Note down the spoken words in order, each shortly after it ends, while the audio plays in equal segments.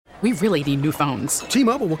We really need new phones.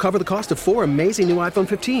 T-Mobile will cover the cost of 4 amazing new iPhone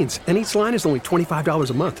 15s, and each line is only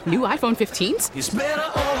 $25 a month. New iPhone 15s? It's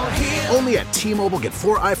better over here. Only at T-Mobile, get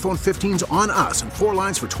 4 iPhone 15s on us and 4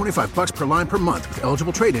 lines for $25 per line per month with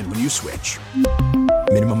eligible trade-in when you switch.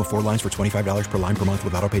 Minimum of 4 lines for $25 per line per month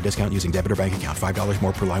with autopay discount using debit or bank account. $5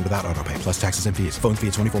 more per line without autopay, plus taxes and fees. Phone fee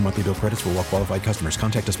at 24 monthly bill credits for well-qualified customers.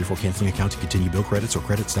 Contact us before canceling account to continue bill credits or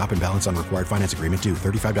credit stop and balance on required finance agreement due.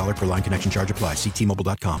 $35 per line connection charge applies. See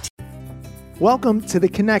T-Mobile.com. Welcome to The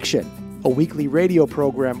Connection, a weekly radio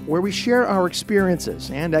program where we share our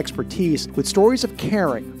experiences and expertise with stories of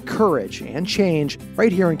caring, courage, and change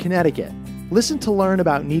right here in Connecticut. Listen to learn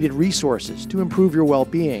about needed resources to improve your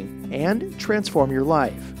well-being and transform your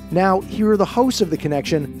life. Now, here are the hosts of The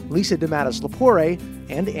Connection, Lisa DeMatteis-Lepore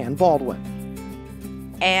and Ann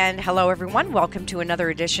Baldwin. And hello, everyone. Welcome to another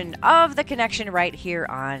edition of The Connection right here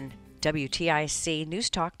on WTIC News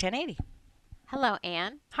Talk 1080. Hello,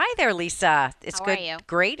 Ann. Hi there, Lisa. It's How good. are you?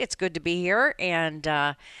 Great. It's good to be here. And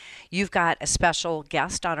you've got a special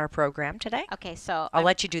guest on our program today. Okay, so I'll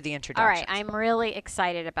let you do the introduction. All right, I'm really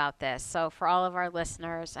excited about this. So for all of our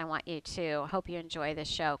listeners, I want you to hope you enjoy this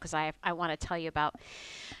show because I want to tell you about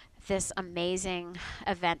this amazing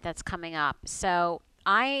event that's coming up. So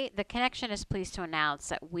The Connection is pleased to announce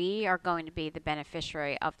that we are going to be the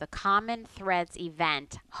beneficiary of the Common Threads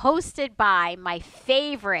event hosted by my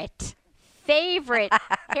favorite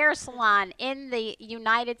hair salon in the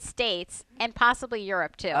United States and possibly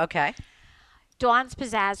Europe too. Okay. Dawn's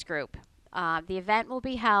Pizzazz Group. The event will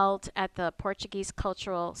be held at the Portuguese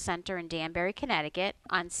Cultural Center in Danbury, Connecticut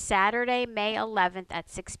on Saturday, May 11th at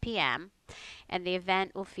 6 p.m. And the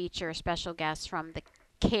event will feature special guests from the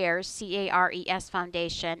CARES, C-A-R-E-S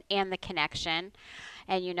Foundation and The Connection.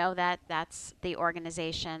 And you know that that's the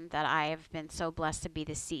organization that I have been so blessed to be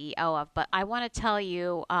the CEO of. But I want to tell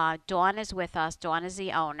you, Dawn is with us. Dawn is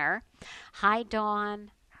the owner. Hi,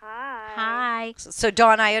 Dawn. Hi. So,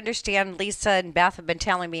 Dawn, I understand Lisa and Beth have been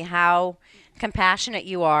telling me how compassionate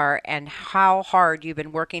you are and how hard you've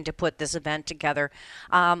been working to put this event together.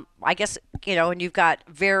 I guess, and you've got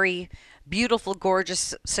very beautiful,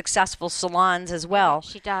 gorgeous, successful salons as well.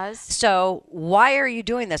 She does. So why are you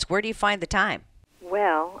doing this? Where do you find the time?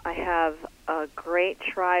 Well, I have a great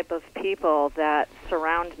tribe of people that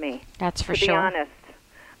surround me. That's for sure. To be sure. honest,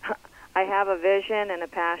 I have a vision and a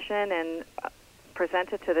passion and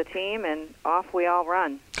present it to the team, and off we all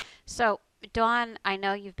run. So, Dawn, I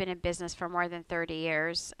know you've been in business for more than 30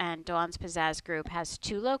 years, and Dawn's Pizzazz Group has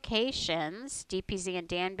 2 locations, DPZ and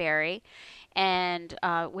Danbury, and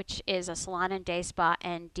which is a salon and day spa,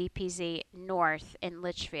 and DPZ North in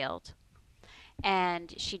Litchfield.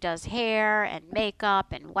 And she does hair and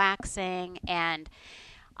makeup and waxing, and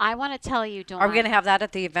I want to tell you, Dawn. Are we going to have that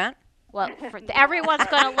at the event? Well, everyone's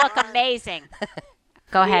going to look amazing.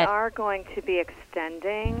 Go ahead. We are going to be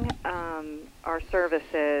extending our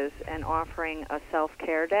services and offering a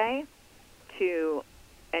self-care day to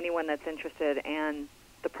anyone that's interested, and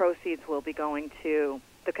the proceeds will be going to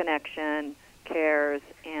The Connection, CARES,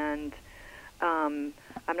 and I'm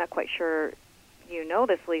not quite sure you know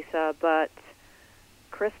this, Lisa, but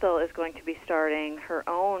Crystal is going to be starting her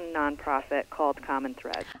own nonprofit called Common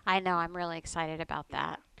Thread. I know. I'm really excited about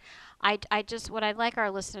that. I just, what I'd like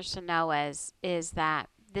our listeners to know is that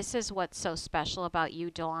this is what's so special about you,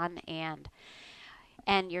 Dawn, and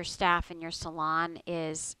your staff and your salon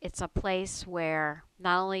is it's a place where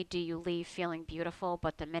not only do you leave feeling beautiful,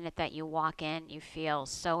 but the minute that you walk in, you feel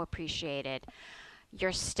so appreciated.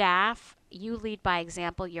 Your staff, you lead by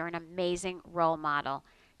example. You're an amazing role model.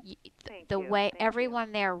 The way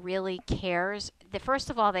everyone there really cares. First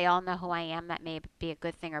of all, they all know who I am. That may be a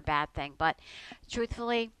good thing or bad thing. But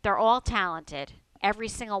truthfully, they're all talented. Every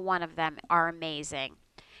single one of them are amazing.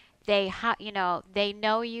 They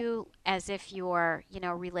know you as if you're,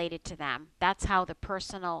 related to them. That's how the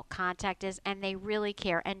personal contact is, and they really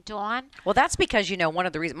care. And Dawn? Well, that's because, one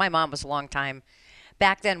of the reasons, my mom was a long time,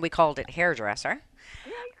 back then we called it hairdresser.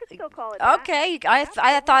 Yeah, you could still call it that. Okay, I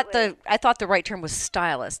thought the right term was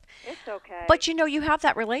stylist. It's okay. But you have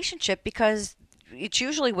that relationship because it's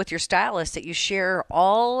usually with your stylist that you share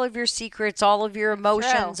all of your secrets, all of your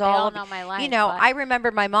emotions. True. They all know my life. I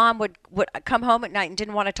remember my mom would come home at night and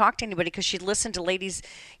didn't want to talk to anybody because she'd listen to ladies,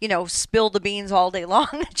 spill the beans all day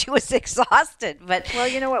long. She was exhausted. But well,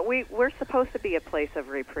 you know what? We're supposed to be a place of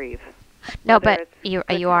reprieve. No, Whether but it's you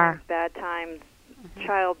good are. times, bad times,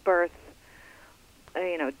 childbirth,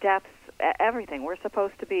 deaths, everything. We're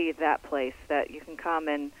supposed to be that place that you can come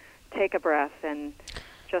and take a breath and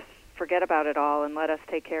just forget about it all and let us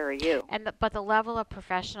take care of you. But the level of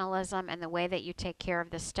professionalism and the way that you take care of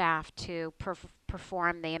the staff to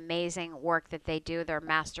perform the amazing work that they do, they're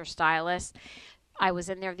master stylists. I was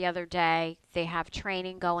in there the other day. They have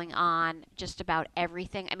training going on just about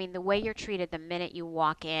everything. I mean, the way you're treated the minute you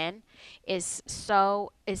walk in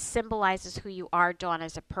symbolizes who you are, Dawn,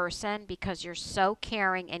 as a person, because you're so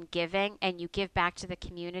caring and giving, and you give back to the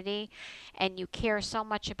community, and you care so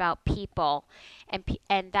much about people.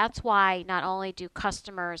 And that's why not only do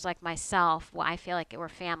customers like myself, well, I feel like we're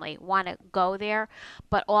family, want to go there,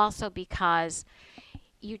 but also because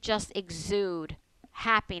you just exude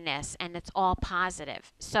happiness, and it's all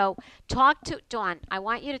positive. So talk to Dawn. I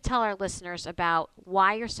want you to tell our listeners about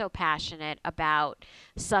why you're so passionate about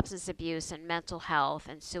substance abuse and mental health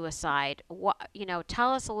and suicide.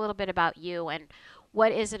 Tell us a little bit about you, and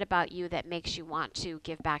what is it about you that makes you want to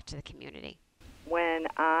give back to the community? When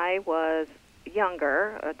I was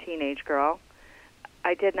younger, a teenage girl,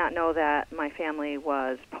 I did not know that my family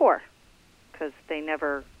was poor because they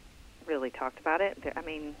never really talked about it. I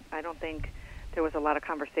mean, I don't think there was a lot of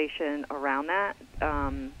conversation around that,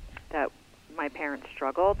 that my parents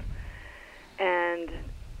struggled. And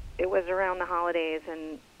it was around the holidays,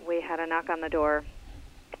 and we had a knock on the door,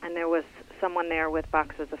 and there was someone there with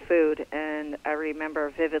boxes of food. And I remember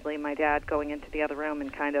vividly my dad going into the other room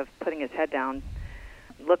and kind of putting his head down.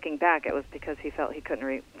 Looking back, it was because he felt he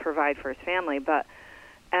couldn't provide for his family. But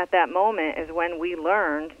at that moment is when we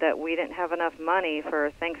learned that we didn't have enough money for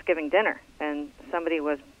Thanksgiving dinner, and somebody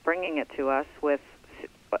was bringing it to us with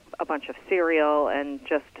a bunch of cereal and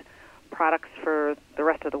just products for the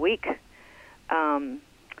rest of the week.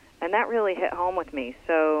 And that really hit home with me.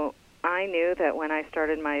 So I knew that when I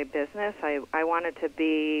started my business, I wanted to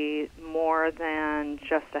be more than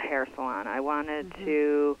just a hair salon. I wanted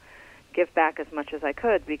to give back as much as I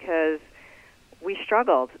could because we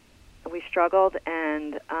struggled.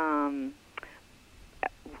 And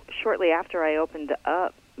shortly after I opened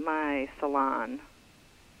up my salon,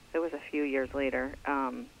 it was a few years later,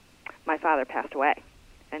 my father passed away,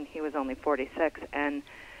 and he was only 46, and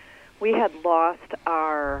we had lost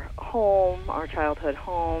our home, our childhood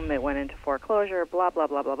home. It went into foreclosure, blah, blah,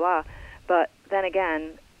 blah, blah, blah. But then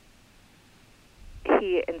again,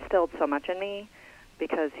 he instilled so much in me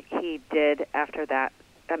because he did after that.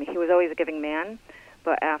 I mean, he was always a giving man,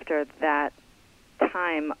 but after that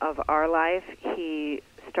time of our life, he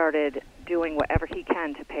started doing whatever he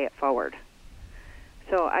can to pay it forward.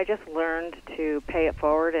 So I just learned to pay it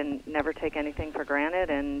forward and never take anything for granted,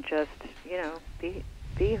 and just,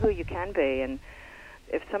 be who you can be. And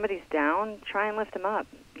if somebody's down, try and lift them up.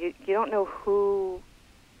 You don't know who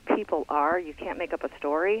people are. You can't make up a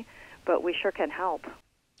story, but we sure can help.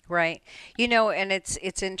 Right. And it's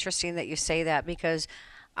interesting that you say that, because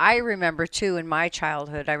I remember, too, in my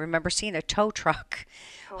childhood, I remember seeing a tow truck,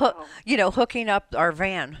 hooking up our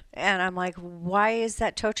van. And I'm like, why is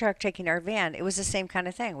that tow truck taking our van? It was the same kind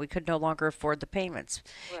of thing. We could no longer afford the payments,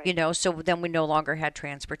 right. So then we no longer had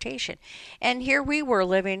transportation. And here we were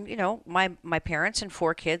living, my parents and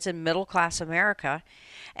 4 kids in middle-class America.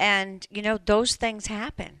 And, those things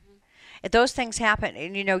happen. Those things happen.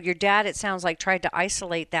 And, your dad, it sounds like, tried to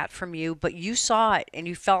isolate that from you, but you saw it and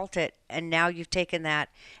you felt it. And now you've taken that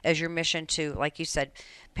as your mission to, like you said,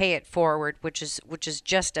 pay it forward, which is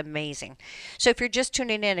just amazing. So if you're just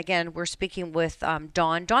tuning in, again, we're speaking with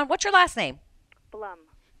Dawn. Dawn, what's your last name?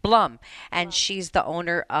 Blum. And she's the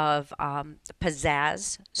owner of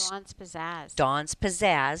Pizzazz. Dawn's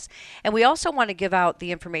Pizzazz. And we also want to give out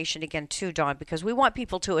the information again too, Dawn, because we want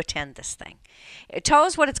people to attend this thing. Tell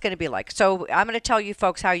us what it's going to be like. So I'm going to tell you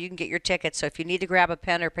folks how you can get your tickets. So if you need to grab a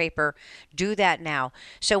pen or paper, do that now.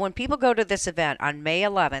 So when people go to this event on May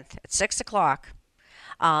 11th at 6 o'clock,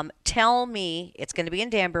 tell me, it's going to be in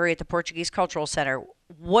Danbury at the Portuguese Cultural Center.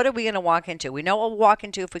 What are we going to walk into? We know what we'll walk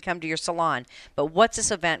into if we come to your salon, but what's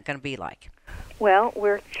this event going to be like? Well,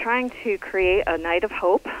 we're trying to create a night of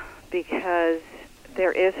hope, because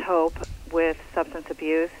there is hope with substance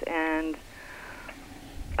abuse, and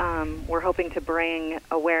we're hoping to bring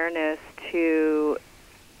awareness to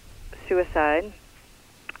suicide.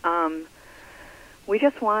 We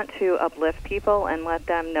just want to uplift people and let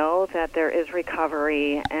them know that there is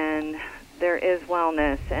recovery and there is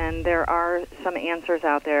wellness, and there are some answers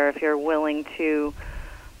out there if you're willing to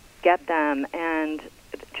get them, and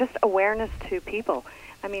just awareness to people.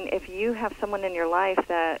 I mean, if you have someone in your life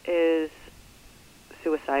that is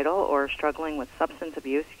suicidal or struggling with substance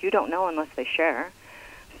abuse, you don't know unless they share.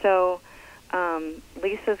 So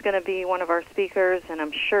Lisa's going to be one of our speakers, and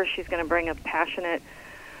I'm sure she's going to bring a passionate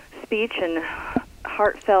speech and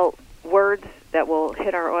heartfelt words that will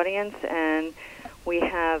hit our audience, and We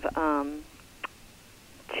have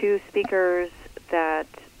 2 speakers that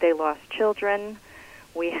they lost children.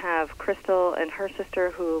 We have Crystal and her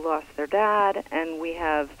sister who lost their dad, and we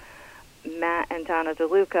have Matt and Donna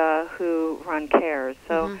DeLuca who run CARES.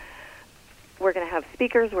 So we're going to have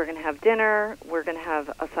speakers, we're going to have dinner, we're going to have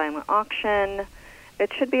a silent auction.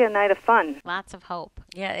 It should be a night of fun. Lots of hope.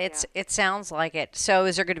 Yeah, it sounds like it. So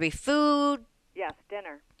is there going to be food? Yes,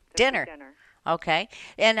 dinner. Dinner. Okay.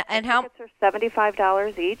 And how? Tickets are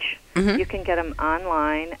 $75 each. You can get them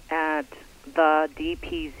online at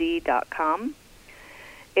thedpz.com.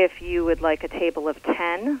 If you would like a table of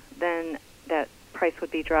 10, then that price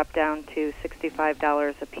would be dropped down to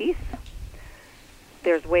 $65 a piece.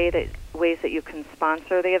 There's ways that you can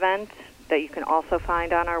sponsor the event that you can also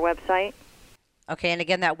find on our website. Okay, and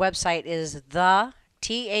again, that website is the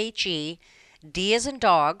THE, D as in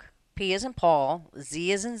dog, P as in Paul,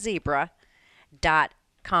 Z as in zebra,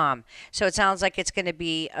 .com. So it sounds like it's going to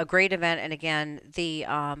be a great event, and again, the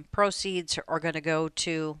proceeds are going to go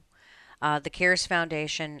to the CARES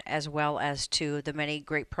Foundation as well as to the many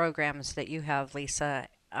great programs that you have, Lisa,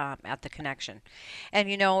 at the Connection. And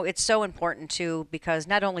you know, it's so important too, because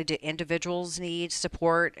not only do individuals need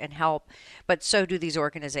support and help, but so do these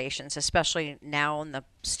organizations, especially now in the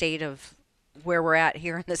state of where we're at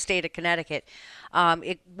here in the state of Connecticut.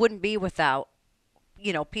 It wouldn't be without,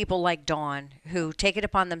 you know, people like Dawn who take it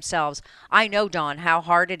upon themselves. I know, Dawn, how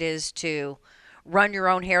hard it is to run your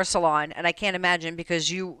own hair salon, and I can't imagine, because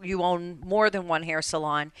you own more than one hair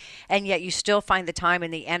salon, and yet you still find the time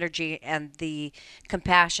and the energy and the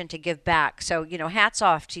compassion to give back. So, you know, hats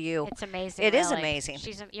off to you. It's amazing. It is really. amazing.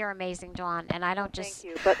 You're amazing, Dawn, and I don't just...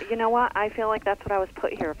 Thank you. But you know what? I feel like that's what I was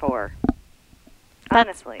put here for.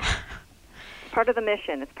 Honestly. It's part of the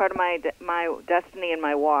mission. It's part of my destiny and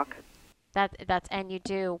my walk. And you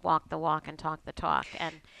do walk the walk and talk the talk.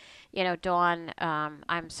 And you know, Dawn,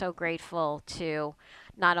 I'm so grateful to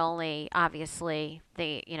not only obviously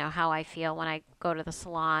how I feel when I go to the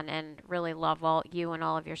salon, and really love all you and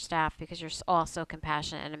all of your staff, because you're all so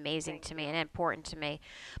compassionate and amazing to me and important to me,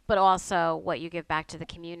 but also what you give back to the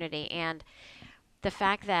community. And the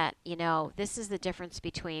fact that, you know, this is the difference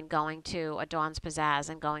between going to a Dawn's Pizzazz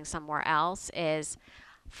and going somewhere else is,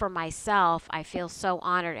 for myself, I feel so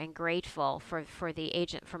honored and grateful for the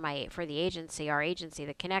agency, our agency,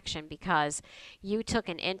 the Connection, because you took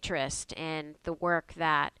an interest in the work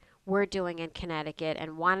that we're doing in Connecticut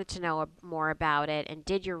and wanted to know more about it, and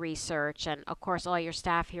did your research, and of course all your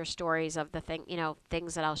staff hear stories of the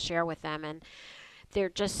things that I'll share with them, and they're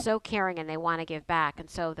just so caring and they want to give back. And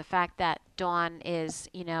so the fact that Dawn is,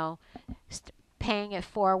 you know, paying it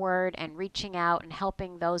forward and reaching out and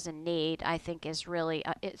helping those in need, I think is really,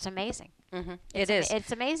 it's amazing. It is.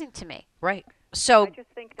 It's amazing to me. Right. So, I just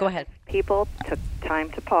think go that ahead. if people took time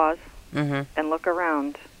to pause and look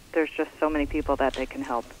around, there's just so many people that they can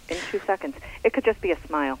help in 2 seconds. It could just be a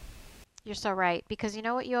smile. You're so right. Because you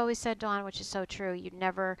know what you always said, Dawn, which is so true. You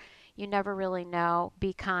never really know.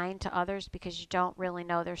 Be kind to others, because you don't really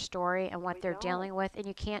know their story and what they're dealing with. And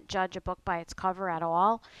you can't judge a book by its cover at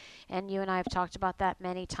all. And you and I have talked about that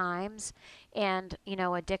many times. And, you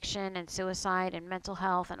know, addiction and suicide and mental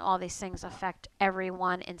health and all these things affect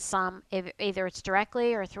everyone in some, either it's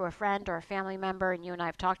directly or through a friend or a family member. And you and I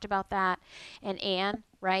have talked about that. And Anne,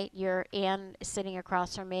 right? Anne sitting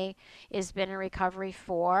across from me has been in recovery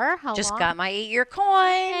for how Just long? got my 8-year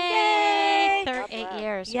coin. Yay! 8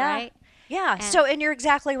 years, Yeah. right? Yeah. And you're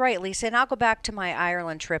exactly right, Lisa. And I'll go back to my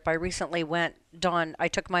Ireland trip. I recently went, Dawn, I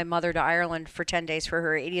took my mother to Ireland for 10 days for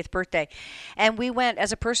her 80th birthday. And we went,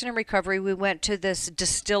 as a person in recovery, we went to this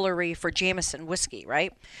distillery for Jameson whiskey,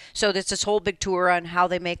 right? So there's this whole big tour on how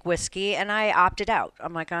they make whiskey. And I opted out.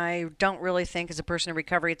 I'm like, I don't really think as a person in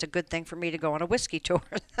recovery it's a good thing for me to go on a whiskey tour.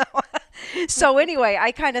 So anyway,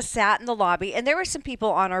 I kind of sat in the lobby. And there were some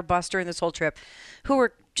people on our bus during this whole trip who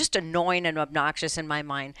were just annoying and obnoxious in my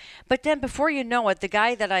mind. But then before you know it, the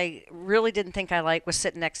guy that I really didn't think I liked was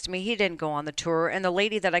sitting next to me. He didn't go on the tour. And the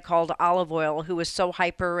lady that I called Olive Oil, who was so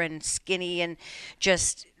hyper and skinny and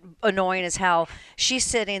just annoying as hell, she's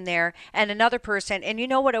sitting there. And another person, and you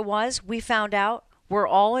know what it was? We found out we're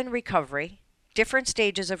all in recovery. Different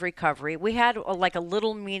stages of recovery. We had a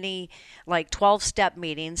little mini 12-step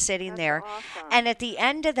meeting sitting there. Awesome. And at the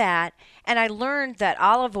end of that, and I learned that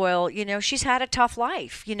Olive Oil, you know, she's had a tough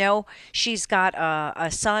life. You know, she's got a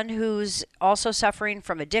son who's also suffering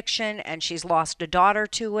from addiction, and she's lost a daughter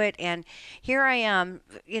to it. And here I am,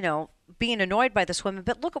 you know, being annoyed by this woman,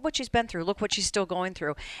 but look at what she's been through. Look what she's still going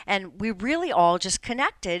through. And we really all just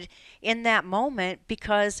connected in that moment,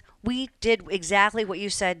 because we did exactly what you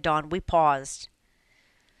said, Dawn. We paused.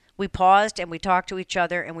 we paused and we talked to each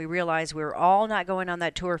other, and we realized we were all not going on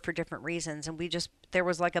that tour for different reasons, and there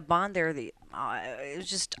was like a bond there that it was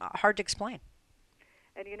just hard to explain.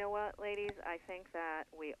 And you know what, ladies? I think that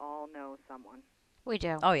we all know someone. We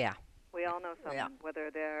do. Oh yeah. We all know someone,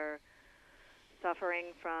 whether they're suffering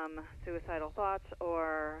from suicidal thoughts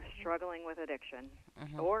or struggling with addiction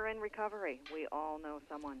or in recovery. We all know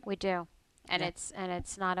someone. We do. And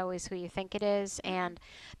it's not always who you think it is, and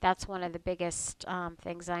that's one of the biggest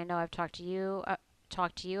things I know. I've talked to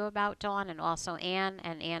you about, Dawn, and also Ann.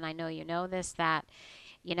 And Ann, I know you know this, that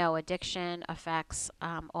addiction affects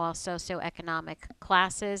all socioeconomic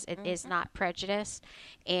classes. It is not prejudice,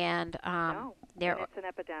 and No, it's an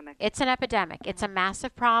epidemic. It's an epidemic. It's a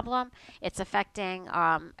massive problem. It's affecting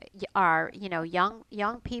our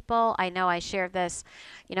young people. I know I shared this.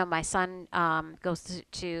 My son goes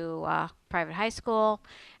to private high school,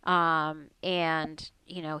 and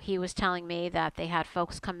he was telling me that they had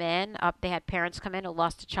folks come in. They had parents come in who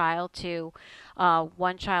lost a child to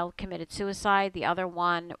one child committed suicide. The other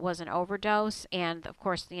one was an overdose, and of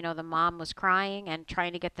course, the mom was crying and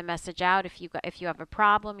trying to get the message out. If you have a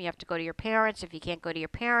problem, you have to go to your parents. If you can't go to your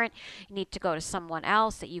parent, you need to go to someone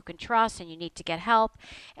else that you can trust, and you need to get help.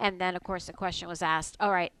 And then, of course, the question was asked,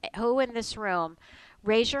 all right, who in this room,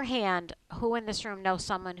 raise your hand, who in this room knows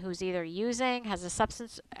someone who's either has a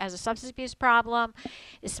substance abuse problem,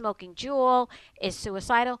 is smoking Juul, is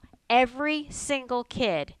suicidal? Every single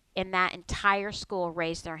kid in that entire school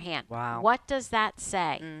raised their hand. Wow. What does that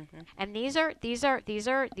say? And these are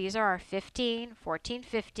our 14,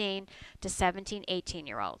 15 to 17,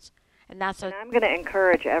 18-year-olds. And I'm going to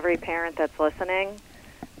encourage every parent that's listening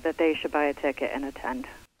that they should buy a ticket and attend.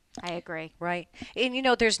 I agree. Right. And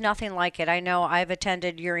there's nothing like it. I know I've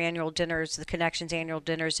attended your annual dinners, the Connections annual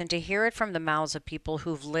dinners, and to hear it from the mouths of people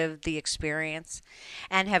who've lived the experience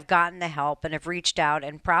and have gotten the help and have reached out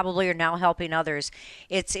and probably are now helping others,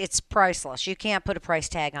 it's priceless. You can't put a price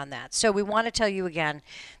tag on that. So we want to tell you again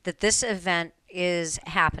that this event is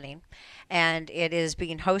happening, and it is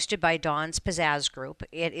being hosted by Dawn's Pizzazz Group.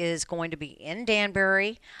 It is going to be in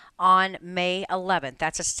Danbury on May 11th.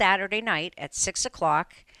 That's a Saturday night at 6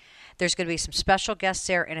 o'clock. There's going to be some special guests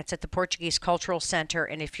there, and it's at the Portuguese Cultural Center.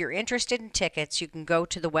 And if you're interested in tickets, you can go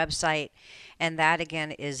to the website, and that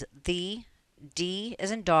again is the D as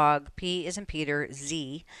in dog, P as in Peter,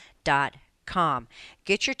 Z.com.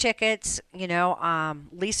 Get your tickets.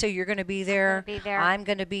 Lisa, you're going to be there. I'm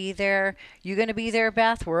going to be there. You're going to be there,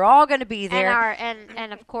 Beth. We're all going to be there.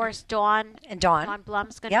 And of course, Dawn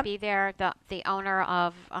Blum's going to be there. The owner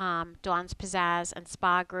of Dawn's Pizzazz and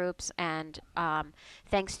Spa Groups. And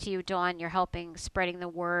thanks to you, Dawn, you're helping spreading the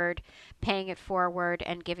word, paying it forward,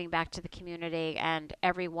 and giving back to the community. And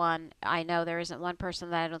everyone, I know there isn't one person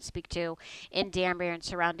that I don't speak to in Danbury and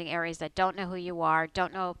surrounding areas that don't know who you are,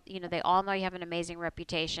 don't know. They all know you have an amazing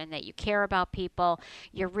reputation, that you care about people.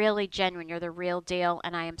 You're really genuine. You're the real deal.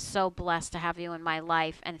 And I am so blessed to have you in my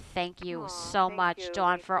life. And thank you so much,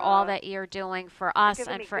 Dawn, for all that you're doing for us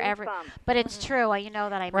and for But it's true. You know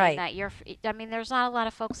that I mean that. There's not a lot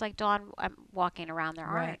of folks like Dawn walking around. There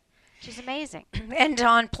aren't. She's amazing. And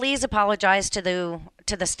Dawn, please apologize to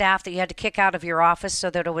the staff that you had to kick out of your office so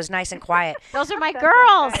that it was nice and quiet. Those are my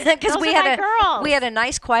girls. Because we had a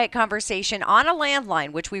nice quiet conversation on a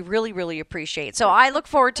landline, which we really, really appreciate. So I look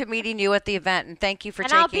forward to meeting you at the event, and thank you for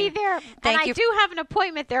taking. And I'll be there. I do have an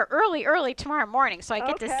appointment there early tomorrow morning, so I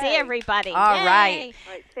get to see everybody. All right.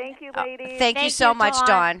 All right. Thank you, ladies. Thank you so much,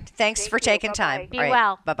 Dawn. Thanks for taking time. Be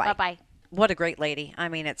well. Bye-bye. Bye-bye. What a great lady.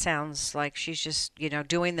 It sounds like she's just,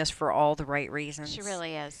 doing this for all the right reasons. She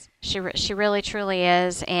really is. She really, truly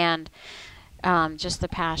is. And just the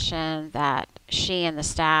passion that she and the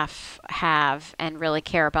staff have and really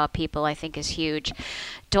care about people, I think, is huge.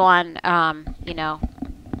 Dawn,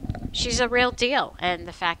 she's a real deal. And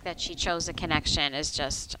the fact that she chose a connection is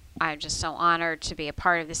just, I'm just so honored to be a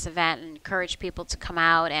part of this event and encourage people to come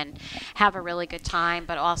out and have a really good time.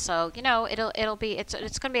 But also,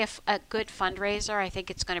 it's going to be a good fundraiser. I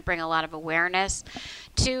think it's going to bring a lot of awareness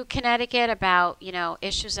to Connecticut about,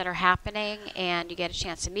 issues that are happening, and you get a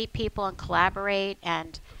chance to meet people and collaborate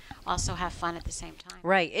and also have fun at the same time.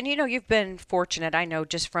 Right. And, you've been fortunate, I know,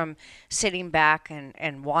 just from sitting back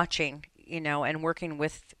and watching, and working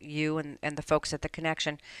with you and the folks at the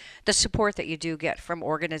Connection, the support that you do get from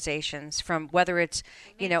organizations, from whether it's,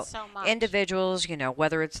 so individuals,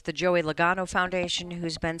 whether it's the Joey Logano Foundation,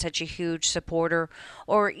 who's been such a huge supporter,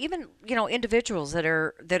 or even, individuals that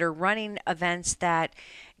are running events that,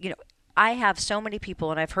 I have so many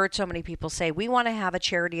people, and I've heard so many people say, we want to have a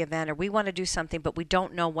charity event or we want to do something, but we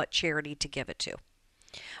don't know what charity to give it to.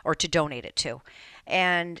 or to donate it to.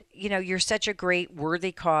 And, you're such a great,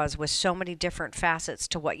 worthy cause with so many different facets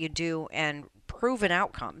to what you do and proven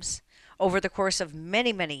outcomes over the course of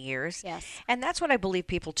many, many years. Yes. And that's what I believe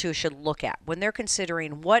people, too, should look at when they're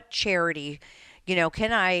considering what charity,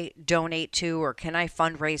 can I donate to or can I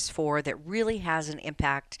fundraise for that really has an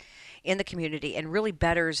impact in the community and really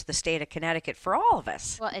betters the state of Connecticut for all of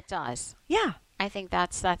us. Well, it does. Yeah. I think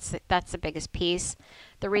that's the biggest piece.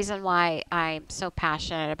 The reason why I'm so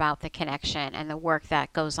passionate about the connection and the work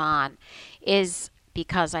that goes on is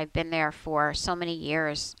because I've been there for so many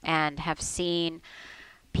years and have seen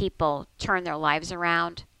people turn their lives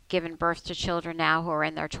around, given birth to children now who are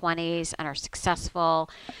in their 20s and are successful.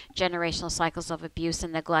 Generational cycles of abuse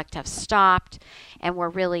and neglect have stopped, and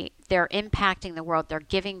they're impacting the world. They're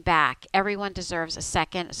giving back. Everyone deserves a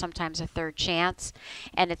second, sometimes a third chance.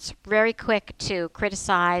 And it's very quick to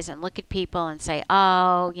criticize and look at people and say,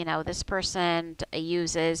 oh, this person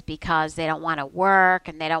uses because they don't want to work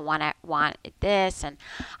and they don't want this. And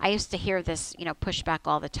I used to hear this, pushback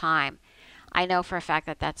all the time. I know for a fact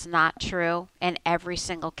that that's not true. In every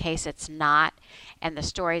single case, it's not. And the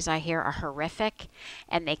stories I hear are horrific,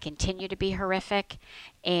 and they continue to be horrific.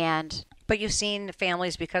 But you've seen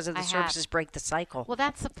families, because of the services, break the cycle. Well,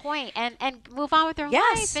 that's the point. And move on with their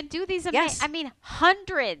Yes. life and do these Yes.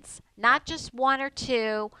 hundreds, not just one or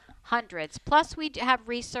two, hundreds. Plus, we have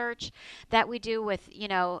research that we do with,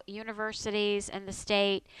 universities in the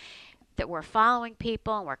state, that we're following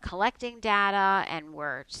people and we're collecting data and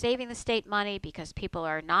we're saving the state money because people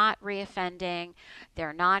are not reoffending.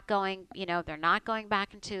 They're not going, they're not going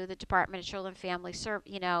back into the Department of Children and Family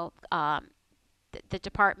the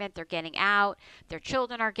department. They're getting out. Their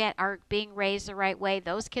children are being raised the right way.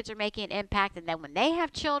 Those kids are making an impact, and then when they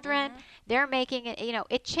have children, they're making it.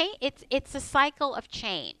 It's a cycle of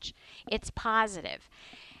change. It's positive.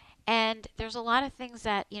 And there's a lot of things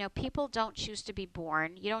that, people don't choose to be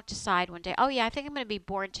born. You don't decide one day, oh, yeah, I think I'm going to be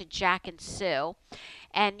born to Jack and Sue.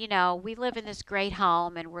 And, we live in this great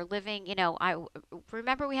home and we're living, I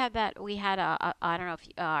remember we had I don't know if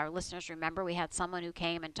our listeners remember, we had someone who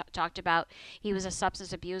came and talked about he was a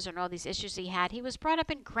substance abuser and all these issues he had. He was brought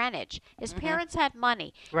up in Greenwich. His parents had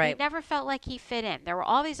money. Right. He never felt like he fit in. There were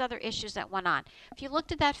all these other issues that went on. If you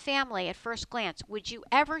looked at that family at first glance, would you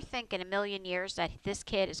ever think in a million years that this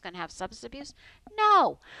kid is going to have substance abuse?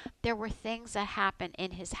 No. There were things that happened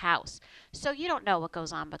in his house. So you don't know what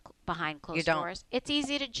goes on behind closed doors. It's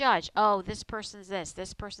easy to judge. Oh, this person's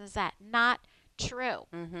this person's that. Not true.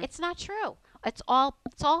 It's not true. It's all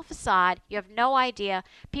facade. You have no idea.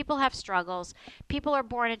 People have struggles. People are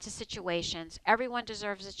born into situations. Everyone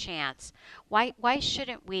deserves a chance. Why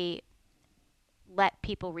shouldn't we let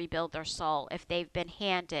people rebuild their soul if they've been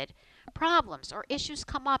handed problems or issues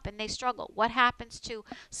come up and they struggle? What happens to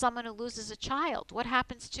someone who loses a child? What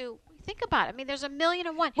happens to, think about it. I mean, there's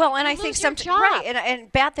 1,000,001. Well, and You I think lose your sometimes, job. right,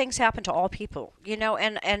 and bad things happen to all people,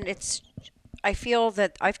 and it's, I feel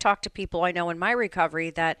that I've talked to people I know in my recovery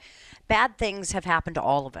that bad things have happened to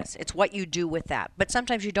all of us. It's what you do with that. But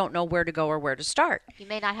sometimes you don't know where to go or where to start. You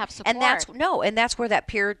may not have support. And that's where that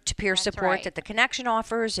peer-to-peer That's support right. that the Connection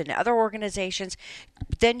offers and other organizations,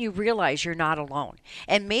 then you realize you're not alone.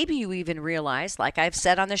 And maybe you even realize, like I've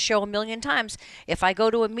said on the show 1,000,000 times, if I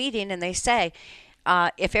go to a meeting and they say,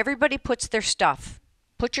 if everybody put your stuff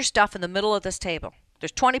in the middle of this table.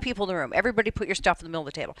 There's 20 people in the room. Everybody put your stuff in the middle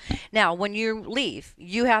of the table. Now, when you leave,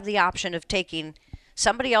 you have the option of taking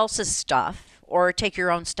somebody else's stuff or take your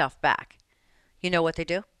own stuff back. You know what they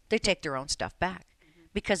do? They take their own stuff back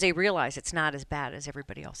because they realize it's not as bad as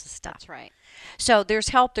everybody else's stuff. That's right. So there's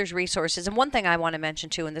help, there's resources. And one thing I want to mention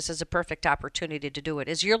too, and this is a perfect opportunity to do it,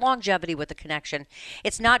 is your longevity with the Connection.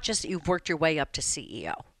 It's not just that you've worked your way up to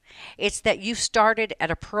CEO. It's that you started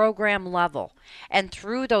at a program level, and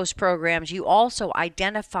through those programs, you also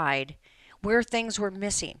identified where things were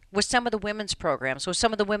missing with some of the women's programs, with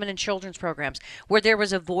some of the women and children's programs, where there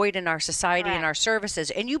was a void in our society and our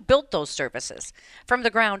services, and you built those services from the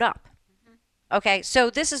ground up. Okay, so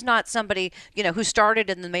this is not somebody, who started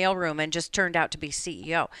in the mailroom and just turned out to be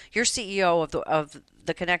CEO. You're CEO of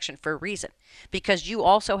the Connection for a reason, because you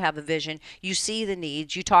also have a vision. You see the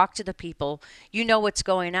needs. You talk to the people. You know what's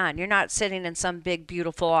going on. You're not sitting in some big,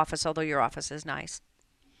 beautiful office, although your office is nice.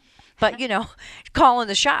 But, calling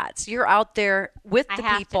the shots. You're out there with the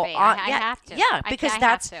people. I have to. Yeah, because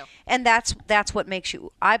I that's what makes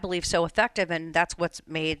you, I believe, so effective, and that's what's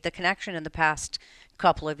made the Connection in the past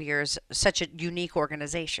couple of years such a unique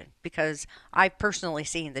organization, because I've personally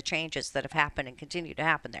seen the changes that have happened and continue to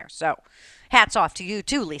happen there. So hats off to you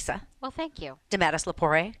too, Lisa Well, thank you. DeMattis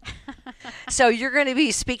Lepore. So you're going to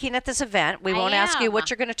be speaking at this event. We won't ask you what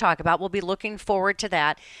you're going to talk about. We'll be looking forward to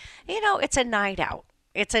that. You know, it's a night out.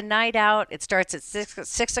 It's a night out. It starts at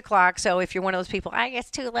 6 o'clock. So if you're one of those people, it's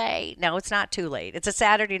too late. No, it's not too late. It's a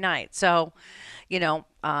Saturday night. So, you know,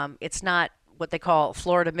 it's not what they call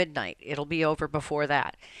Florida midnight. It'll be over before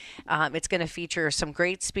that. It's going to feature some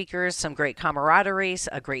great speakers, some great camaraderie,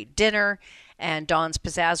 a great dinner. And Dawn's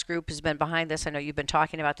Pizzazz Group has been behind this. I know you've been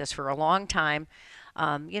talking about this for a long time.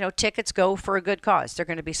 You know, tickets go for a good cause. They're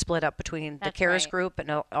going to be split up between the CARES group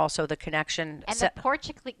and also the Connection. And the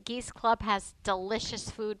Portuguese Club has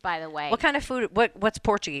delicious food, by the way. What kind of food? What's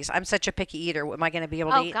Portuguese? I'm such a picky eater. Am I going to be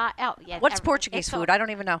able to eat? God. Oh, yeah. What's Portuguese food? I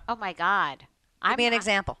don't even know. Oh, my God. Give me an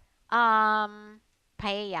example.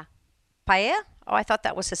 Paella. Paella? Oh, I thought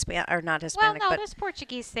that was Hispanic, or not Hispanic. Well, no, but there's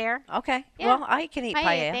Portuguese there. Okay. Yeah. Well, I can eat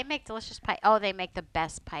paella. They make delicious paella. Oh, they make the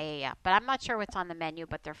best paella. But I'm not sure what's on the menu,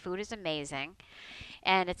 but their food is amazing.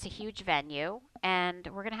 And it's a huge venue, and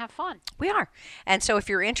we're going to have fun. We are. And so if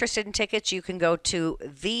you're interested in tickets, you can go to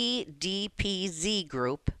the DPZ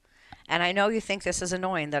group. And I know you think this is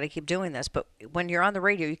annoying that I keep doing this, but when you're on the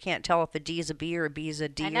radio, you can't tell if a D is a B or a B is a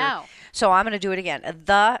D. I know. So I'm going to do it again.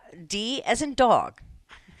 The D as in dog,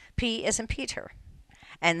 P as in Peter,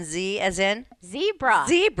 and Z as in Zebra.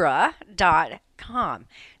 Zebra.com.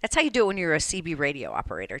 That's how you do it when you're a CB radio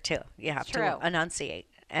operator, too. You have to enunciate.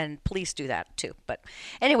 And please do that, too. But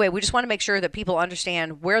anyway, we just want to make sure that people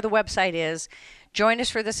understand where the website is. Join us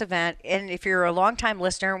for this event. And if you're a longtime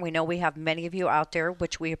listener, we know we have many of you out there,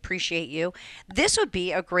 which we appreciate you. This would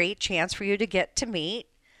be a great chance for you to get to meet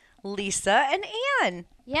Lisa and Ann.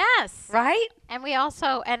 Yes. Right? And we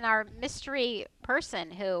also, and our mystery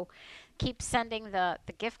person who keeps sending the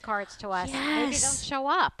gift cards to us, maybe don't show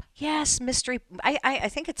up. Yes, mystery. I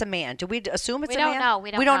think it's a man. Do we assume it's a man? We don't know.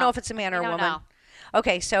 We don't know if it's a man or a woman. Know.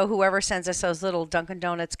 Okay, so whoever sends us those little Dunkin'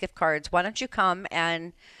 Donuts gift cards, why don't you come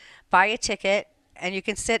and buy a ticket, and you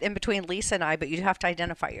can sit in between Lisa and I, but you have to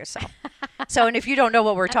identify yourself. So, and if you don't know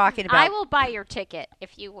what we're talking about, I will buy your ticket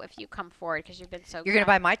if you come forward, because you've been so. You're going to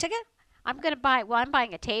buy my ticket? I'm going to buy. Well, I'm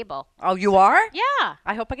buying a table. Oh, you are? Yeah.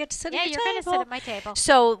 I hope I get to sit at your table. Yeah, you're going to sit at my table.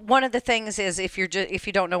 So one of the things is, if you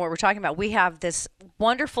don't know what we're talking about, we have this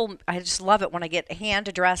wonderful. I just love it when I get a hand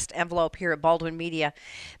addressed envelope here at Baldwin Media.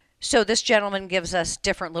 So this gentleman gives us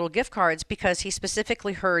different little gift cards because he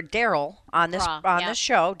specifically heard Daryl on this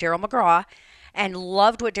show, Daryl McGraw, and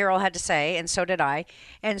loved what Daryl had to say, and so did I.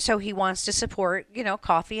 And so he wants to support,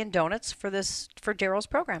 coffee and donuts for Daryl's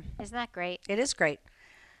program. Isn't that great? It is great.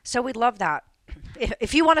 So we love that.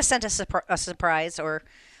 If you want to send us a surprise or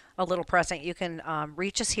a little present, you can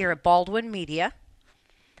reach us here at Baldwin Media.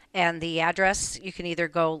 And the address, you can either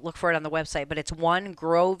go look for it on the website, but it's 1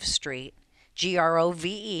 Grove Street, Grove,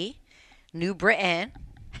 New Britain,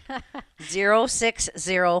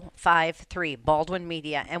 06053, Baldwin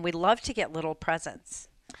Media. And we love to get little presents.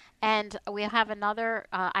 And we have another,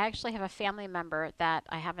 I actually have a family member that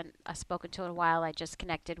I haven't spoken to in a while. I just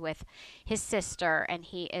connected with his sister, and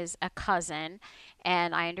he is a cousin.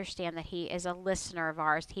 And I understand that he is a listener of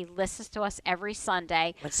ours. He listens to us every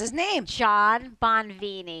Sunday. What's his name? John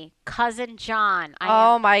Bonvini. Cousin John.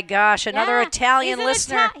 My gosh, another Italian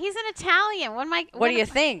listener. He's an Italian. What do you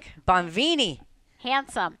think? Bonvini.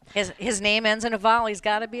 Handsome. His name ends in a vowel. He's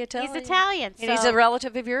got to be Italian. He's Italian. And he's a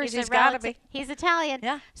relative of yours. He's got to be. He's Italian.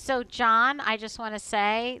 Yeah. So, John, I just want to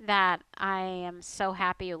say that I am so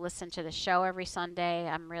happy you listen to the show every Sunday.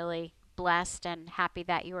 I'm really blessed and happy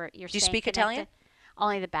that you're Do you staying speak connected. Italian?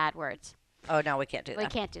 Only the bad words. Oh, no, we can't do that. We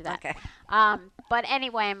can't do that. Okay. But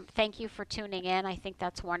anyway, thank you for tuning in. I think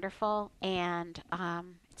that's wonderful. And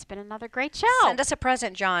it's been another great show. Send us a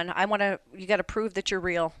present, John. You got to prove that you're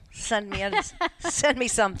real. Send me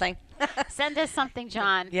something. Send us something,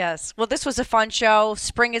 John. Yes. Well, this was a fun show.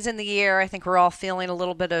 Spring is in the air. I think we're all feeling a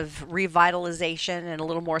little bit of revitalization and a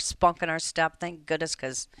little more spunk in our step. Thank goodness,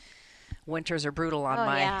 because winters are brutal on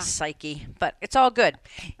my psyche. But it's all good.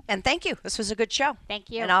 And thank you. This was a good show. Thank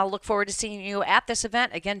you. And I'll look forward to seeing you at this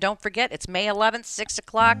event. Again, don't forget, it's May 11th, 6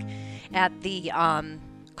 o'clock at the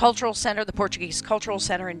Cultural Center, the Portuguese Cultural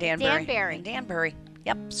Center in Danbury.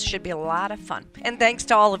 Yep, should be a lot of fun. And thanks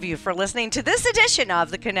to all of you for listening to this edition of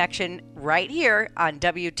The Connection right here on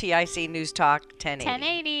WTIC News Talk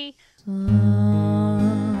 1080. 1080.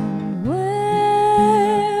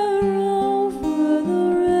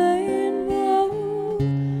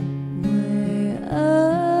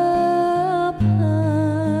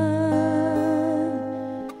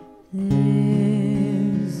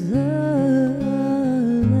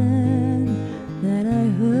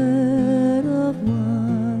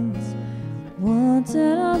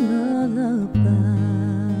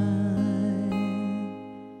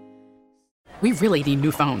 really need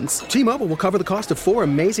new phones. T-Mobile will cover the cost of 4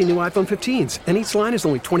 amazing new iPhone 15s, and each line is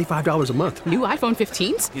only $25 a month. New iPhone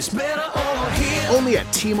 15s? It's better over here. Only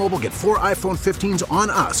at T-Mobile, get 4 iPhone 15s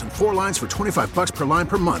on us and 4 lines for $25 per line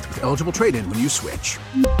per month with eligible trade-in when you switch.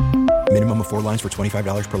 Minimum of 4 lines for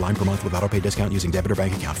 $25 per line per month with autopay discount using debit or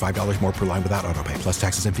bank account. $5 more per line without autopay, plus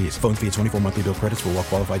taxes and fees. Phone fee at 24 monthly bill credits for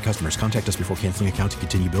well-qualified customers. Contact us before canceling account to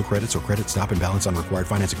continue bill credits or credit stop and balance on required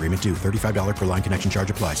finance agreement due. $35 per line connection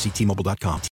charge applies. See T-Mobile.com.